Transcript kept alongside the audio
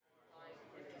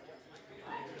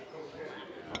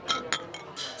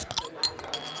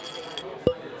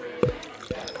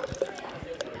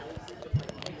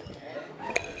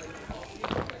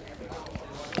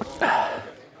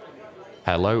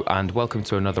Hello and welcome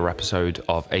to another episode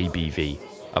of ABV,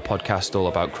 a podcast all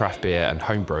about craft beer and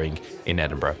home brewing in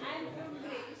Edinburgh.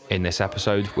 In this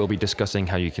episode, we'll be discussing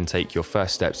how you can take your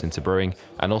first steps into brewing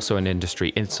and also an industry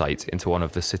insight into one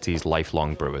of the city's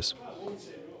lifelong brewers.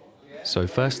 So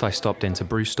first I stopped into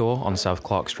Brew Store on South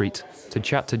Clark Street to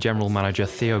chat to General Manager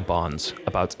Theo Barnes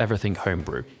about everything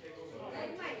homebrew.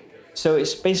 So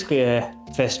it's basically a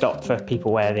first stop for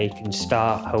people where they can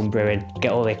start home brewing,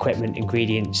 get all the equipment,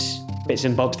 ingredients, bits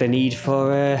and bobs they need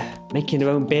for making their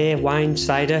own beer, wine,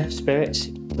 cider, spirits.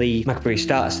 The microbrewery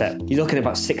starter set, you're looking at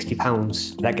about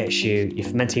 £60. That gets you your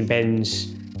fermenting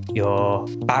bins, your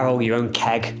barrel, your own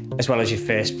keg, as well as your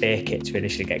first beer kit to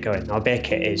initially get going. Our beer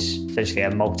kit is essentially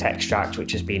a malt extract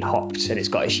which has been hopped and it's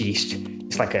got its yeast.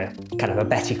 It's like a kind of a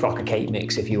Betty Crocker cake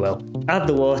mix, if you will. Add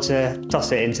the water,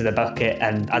 toss it into the bucket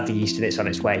and add the yeast and it's on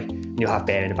its way. And you'll have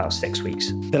beer in about 6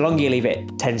 weeks. The longer you leave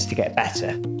it tends to get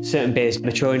better. Certain beers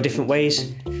mature in different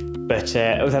ways, but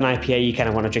with an IPA you kind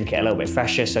of want to drink it a little bit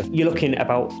fresher. So you're looking at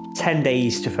about 10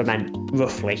 days to ferment,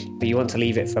 roughly. But you want to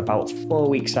leave it for about 4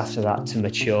 weeks after that to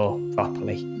mature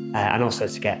properly and also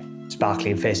to get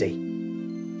sparkly and fizzy.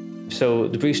 So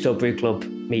the Brew Store Brew Club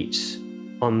meets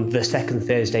on the second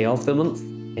Thursday of the month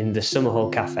in the Summer Hall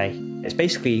Cafe. It's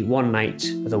basically one night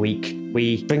of the week.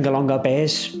 We bring along our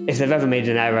beers. If they've ever made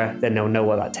an error, then they'll know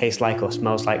what that tastes like or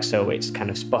smells like. So it's kind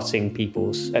of spotting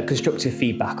people's constructive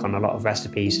feedback on a lot of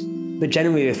recipes. But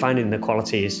generally, we're finding the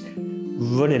quality is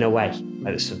running away.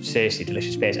 There's some seriously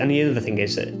delicious beers. And the other thing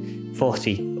is that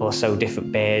 40 or so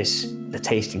different beers, the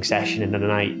tasting session in the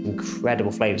night,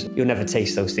 incredible flavours. You'll never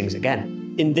taste those things again.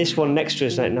 In this one next to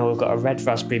us right now, we've got a red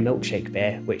raspberry milkshake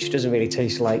beer, which doesn't really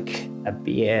taste like a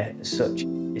beer as such.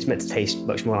 It's meant to taste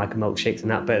much more like a milkshake than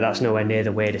that, but that's nowhere near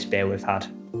the weirdest beer we've had.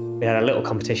 We had a little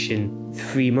competition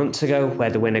 3 months ago where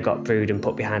the winner got brewed and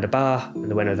put behind a bar, and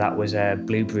the winner of that was a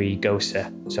blueberry Gosa,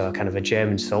 so a kind of a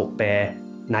German salt beer,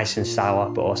 nice and sour,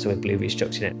 but also with blueberry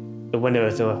structs in it. The winner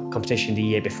of the competition the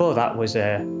year before that was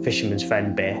a Fisherman's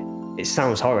Friend beer. It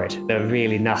sounds horrid. They're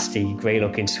really nasty,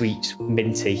 grey-looking sweets,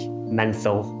 minty,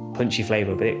 menthol, punchy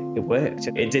flavour, but it worked.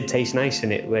 It did taste nice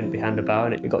and it went behind the bar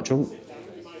and we got drunk.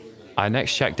 I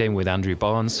next checked in with Andrew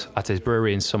Barnes at his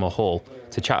brewery in Summer Hall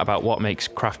to chat about what makes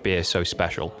craft beer so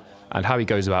special and how he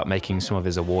goes about making some of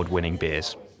his award-winning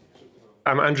beers.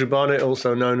 I'm Andrew Barnett,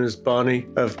 also known as Barney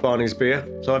of Barney's Beer.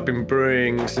 So I've been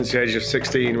brewing since the age of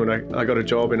 16 when I got a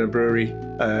job in a brewery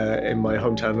in my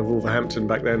hometown of Wolverhampton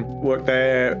back then. Worked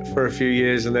there for a few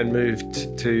years and then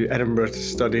moved to Edinburgh to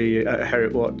study at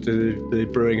Heriot-Watt, do the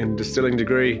brewing and distilling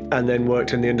degree, and then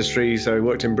worked in the industry. So I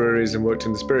worked in breweries and worked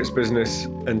in the spirits business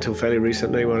until fairly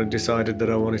recently when I decided that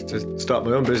I wanted to start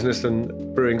my own business,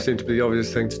 and brewing seemed to be the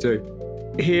obvious thing to do.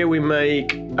 Here we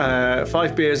make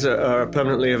 5 beers that are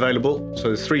permanently available. So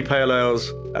there's 3 pale ales,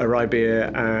 a rye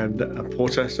beer and a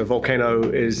porter. So Volcano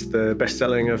is the best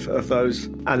selling of those.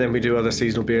 And then we do other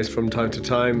seasonal beers from time to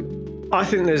time. I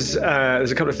think there's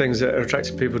a couple of things that are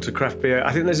attracting people to craft beer.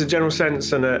 I think there's a general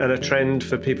sense and a trend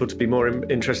for people to be more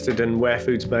interested in where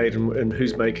food's made and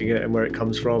who's making it and where it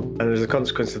comes from. And as a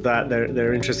consequence of that,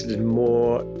 they're interested in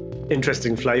more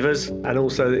interesting flavours, and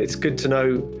also it's good to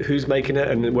know who's making it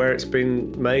and where it's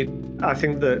been made. I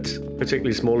think that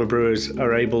particularly smaller brewers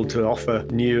are able to offer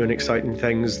new and exciting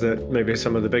things that maybe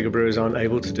some of the bigger brewers aren't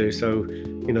able to do. So,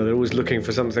 they're always looking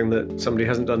for something that somebody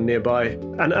hasn't done nearby.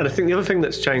 And I think the other thing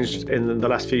that's changed in the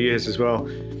last few years as well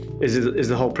is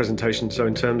the whole presentation. So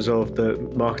in terms of the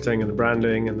marketing and the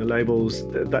branding and the labels,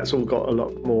 that's all got a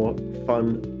lot more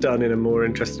fun, done in a more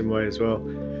interesting way as well.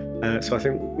 So I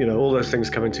think, all those things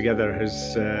coming together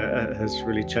has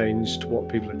really changed what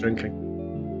people are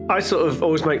drinking. I sort of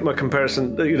always make my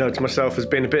comparison, to myself as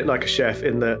being a bit like a chef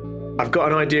in that I've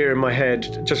got an idea in my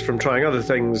head just from trying other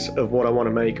things of what I want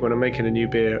to make when I'm making a new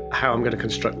beer, how I'm going to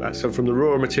construct that. So from the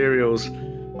raw materials,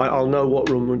 I'll know what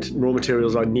raw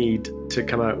materials I need to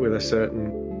come out with a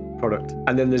certain product.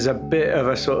 And then there's a bit of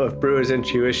a sort of brewer's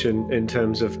intuition in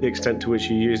terms of the extent to which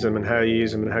you use them and how you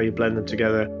use them and how you blend them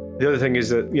together. The other thing is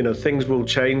that, things will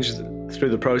change through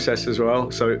the process as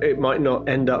well. So it might not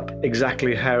end up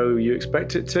exactly how you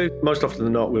expect it to. Most often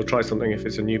than not, we'll try something if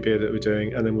it's a new beer that we're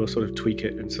doing, and then we'll sort of tweak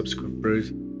it in subsequent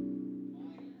brews.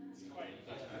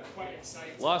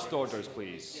 Last orders,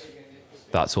 please.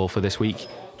 That's all for this week.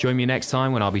 Join me next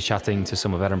time when I'll be chatting to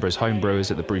some of Edinburgh's home brewers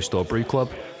at the Brew Store Brew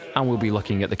Club, and we'll be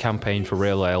looking at the campaign for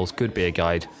Real Ale's Good Beer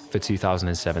Guide for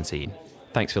 2017.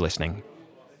 Thanks for listening.